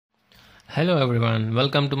Hello everyone,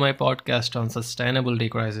 welcome to my podcast on sustainability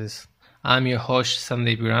crisis. I'm your host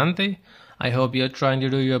Sandeep Viranti. I hope you're trying to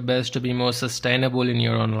do your best to be more sustainable in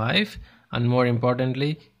your own life and more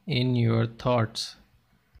importantly in your thoughts.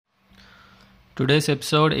 Today's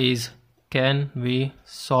episode is Can we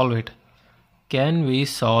solve it? Can we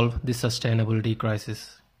solve the sustainability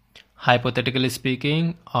crisis? Hypothetically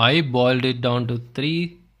speaking, I boiled it down to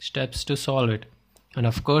 3 steps to solve it. And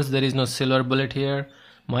of course, there is no silver bullet here.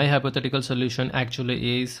 My hypothetical solution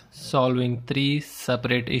actually is solving 3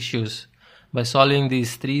 separate issues. By solving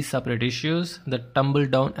these 3 separate issues, the tumble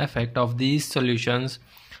down effect of these solutions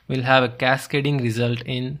will have a cascading result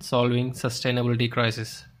in solving sustainability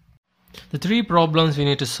crisis. The 3 problems we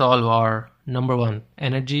need to solve are number 1,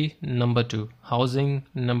 energy, number 2, housing,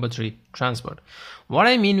 number 3, transport. What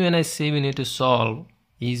I mean when I say we need to solve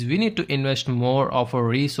is we need to invest more of our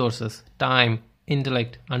resources, time,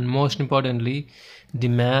 intellect, and most importantly,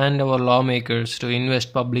 demand our lawmakers to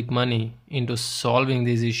invest public money into solving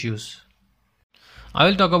these issues. I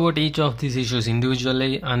will talk about each of these issues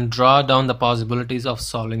individually and draw down the possibilities of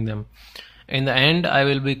solving them. In the end, I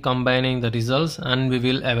will be combining the results and we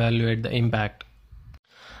will evaluate the impact.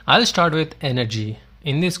 I'll start with energy.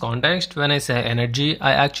 In this context, when I say energy,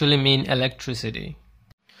 I actually mean electricity.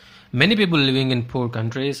 Many people living in poor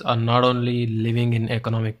countries are not only living in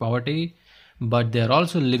economic poverty, but they are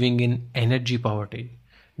also living in energy poverty.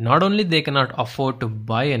 Not only they cannot afford to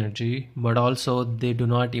buy energy, but also they do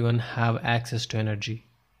not even have access to energy.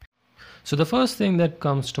 So the first thing that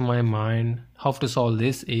comes to my mind how to solve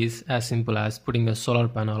this is as simple as putting a solar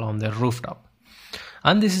panel on their rooftop.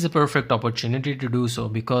 And this is a perfect opportunity to do so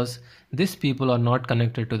because these people are not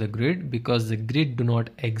connected to the grid because the grid do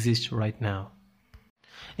not exist right now.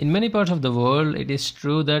 In many parts of the world, it is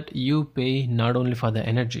true that you pay not only for the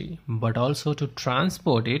energy, but also to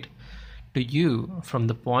transport it to you from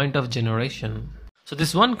the point of generation. So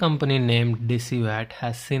this one company named DeciWatt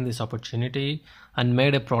has seen this opportunity and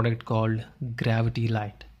made a product called Gravity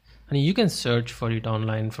Light. And you can search for it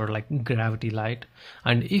online for like Gravity Light.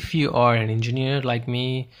 And if you are an engineer like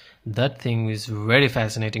me, that thing is very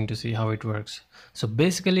fascinating to see how it works. So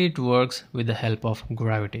basically it works with the help of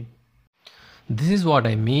gravity. This is what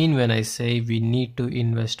I mean when I say we need to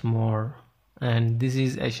invest more. And this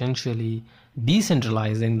is essentially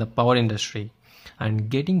decentralizing the power industry and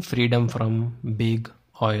getting freedom from big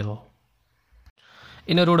oil.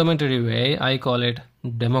 In a rudimentary way, I call it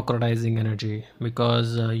democratizing energy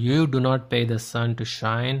because you do not pay the sun to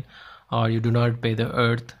shine or you do not pay the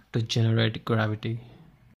earth to generate gravity.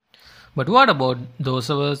 But what about those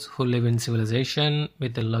of us who live in civilization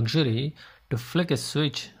with the luxury to flick a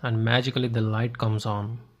switch and magically the light comes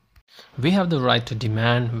on? We have the right to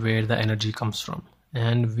demand where the energy comes from,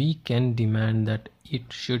 and we can demand that it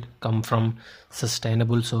should come from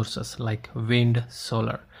sustainable sources like wind,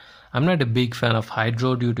 solar. I'm not a big fan of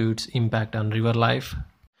hydro due to its impact on river life,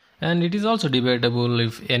 and it is also debatable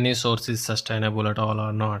if any source is sustainable at all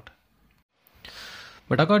or not.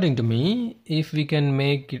 But according to me, if we can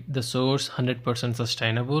make the source 100%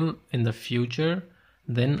 sustainable in the future,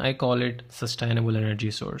 then I call it sustainable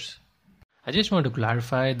energy source. I just want to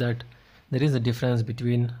clarify that there is a difference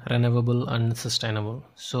between renewable and sustainable.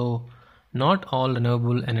 So not all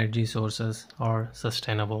renewable energy sources are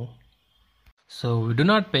sustainable. So we do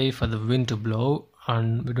not pay for the wind to blow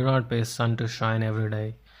and we do not pay sun to shine every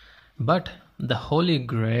day. But the holy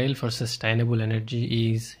grail for sustainable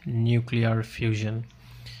energy is nuclear fusion.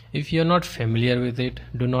 If you're not familiar with it,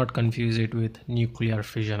 do not confuse it with nuclear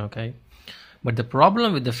fission, okay? But the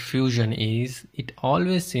problem with the fusion is it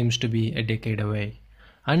always seems to be a decade away.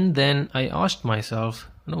 And then I asked myself,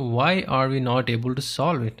 why are we not able to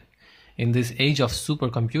solve it? In this age of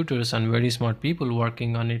supercomputers and very smart people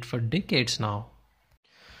working on it for decades now.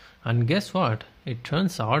 And guess what? It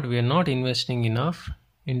turns out we are not investing enough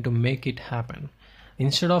into make it happen.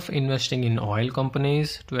 Instead of investing in oil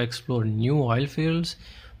companies to explore new oil fields,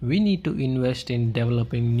 we need to invest in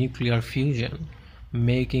developing nuclear fusion,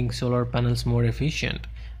 making solar panels more efficient,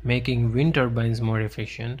 making wind turbines more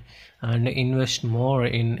efficient, and invest more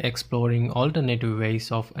in exploring alternative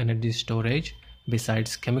ways of energy storage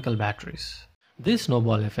besides chemical batteries. This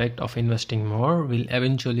snowball effect of investing more will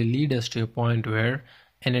eventually lead us to a point where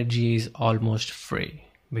energy is almost free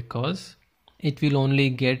because it will only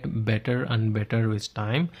get better and better with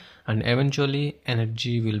time and eventually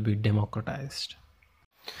energy will be democratized.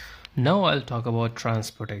 Now I'll talk about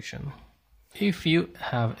transportation. If you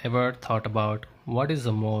have ever thought about what is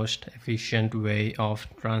the most efficient way of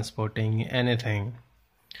transporting anything,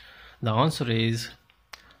 the answer is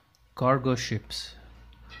cargo ships.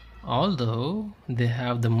 Although they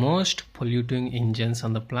have the most polluting engines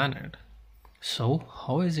on the planet, So,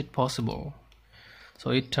 how is it possible?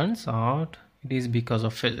 So, it turns out it is because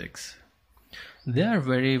of physics. They are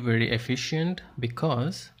very, very efficient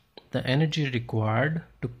because the energy required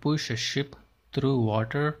to push a ship through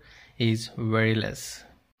water is very less.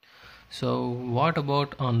 So, what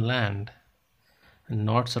about on land?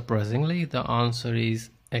 Not surprisingly, the answer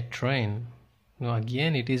is a train. Now,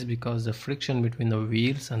 again, it is because the friction between the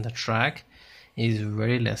wheels and the track is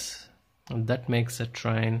very less. And that makes the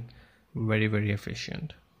train very, very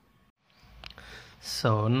efficient.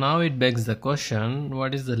 So now it begs the question,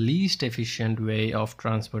 what is the least efficient way of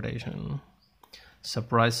transportation?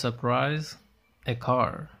 Surprise, surprise, a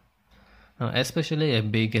car. Now, especially a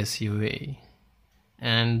big SUV.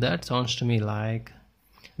 And that sounds to me like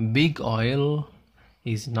big oil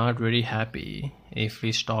is not very happy if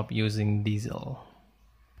we stop using diesel.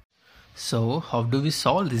 So how do we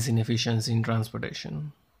solve this inefficiency in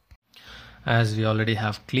transportation? As we already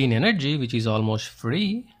have clean energy which is almost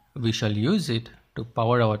free, we shall use it to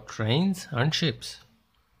power our trains and ships.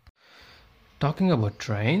 Talking about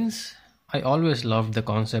trains, I always loved the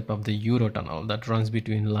concept of the Eurotunnel that runs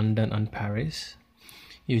between London and Paris.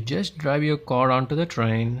 You just drive your car onto the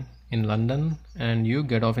train in London and you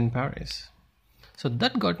get off in Paris. So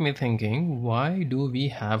that got me thinking, why do we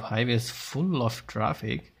have highways full of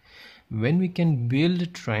traffic when we can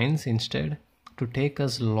build trains instead to take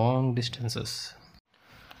us long distances?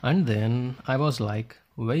 And then I was like,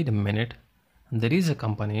 wait a minute, there is a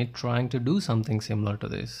company trying to do something similar to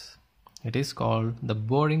this. It is called the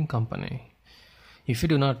Boring Company. If you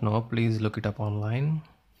do not know, please look it up online.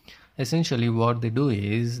 Essentially what they do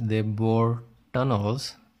is they bore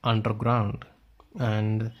tunnels underground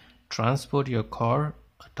and transport your car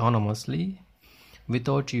autonomously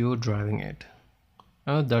without you driving it.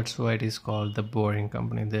 That's why it is called the Boring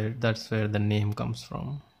Company. That's where the name comes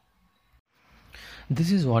from.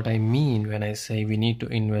 This is what I mean when I say we need to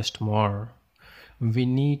invest more. We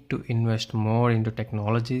need to invest more into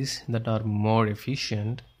technologies that are more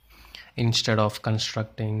efficient instead of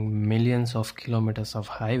constructing millions of kilometers of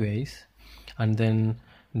highways and then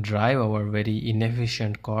drive our very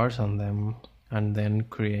inefficient cars on them and then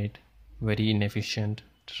create very inefficient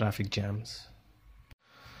traffic jams.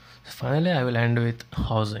 Finally, I will end with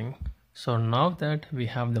housing. So now that we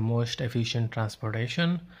have the most efficient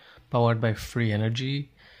transportation powered by free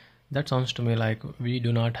energy, that sounds to me like we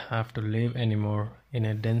do not have to live anymore in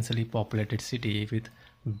a densely populated city with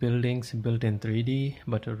buildings built in 3D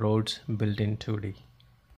but roads built in 2D.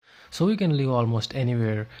 So we can live almost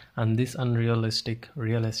anywhere and this unrealistic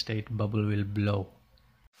real estate bubble will blow.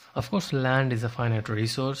 Of course, land is a finite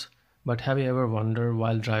resource, but have you ever wondered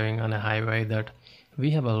while driving on a highway that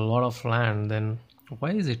we have a lot of land, then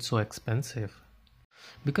why is it so expensive?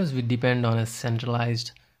 Because we depend on a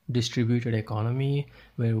centralized distributed economy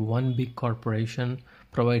where one big corporation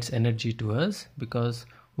provides energy to us because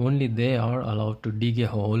only they are allowed to dig a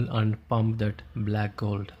hole and pump that black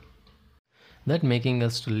gold. That making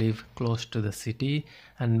us to live close to the city,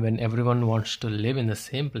 and when everyone wants to live in the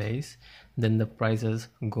same place, then the prices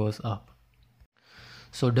goes up.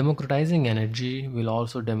 So democratizing energy will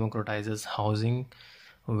also democratizes housing,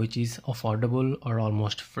 which is affordable or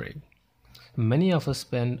almost free. Many of us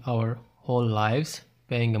spend our whole lives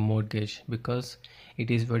paying a mortgage because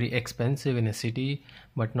it is very expensive in a city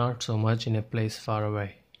but not so much in a place far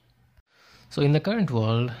away. So in the current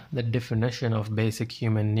world, the definition of basic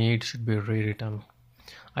human need should be rewritten.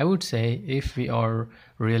 I would say if we are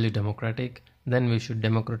really democratic, then we should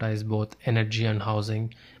democratize both energy and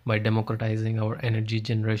housing by democratizing our energy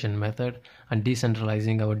generation method and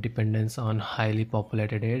decentralizing our dependence on highly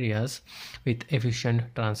populated areas with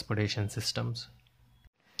efficient transportation systems.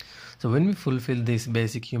 So when we fulfill these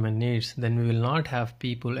basic human needs, then we will not have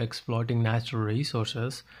people exploiting natural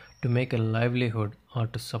resources to make a livelihood or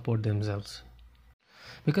to support themselves.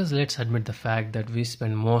 Because let's admit the fact that we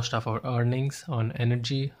spend most of our earnings on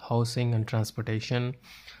energy, housing and transportation,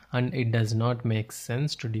 and it does not make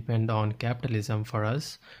sense to depend on capitalism for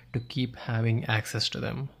us to keep having access to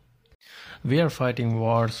them. We are fighting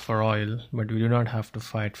wars for oil, but we do not have to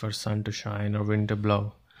fight for sun to shine or wind to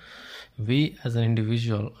blow. We as an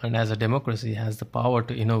individual and as a democracy has the power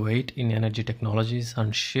to innovate in energy technologies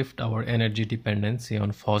and shift our energy dependency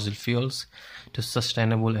on fossil fuels to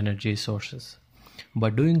sustainable energy sources. By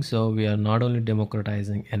doing so, we are not only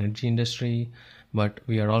democratizing energy industry, but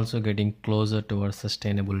we are also getting closer to our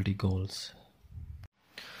sustainability goals.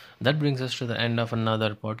 That brings us to the end of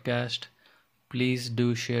another podcast. Please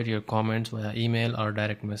do share your comments via email or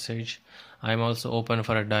direct message. I am also open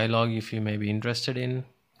for a dialogue if you may be interested in.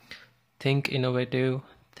 Think innovative,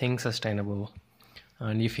 think sustainable.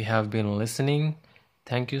 And if you have been listening,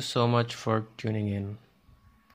 Thank you so much for tuning in.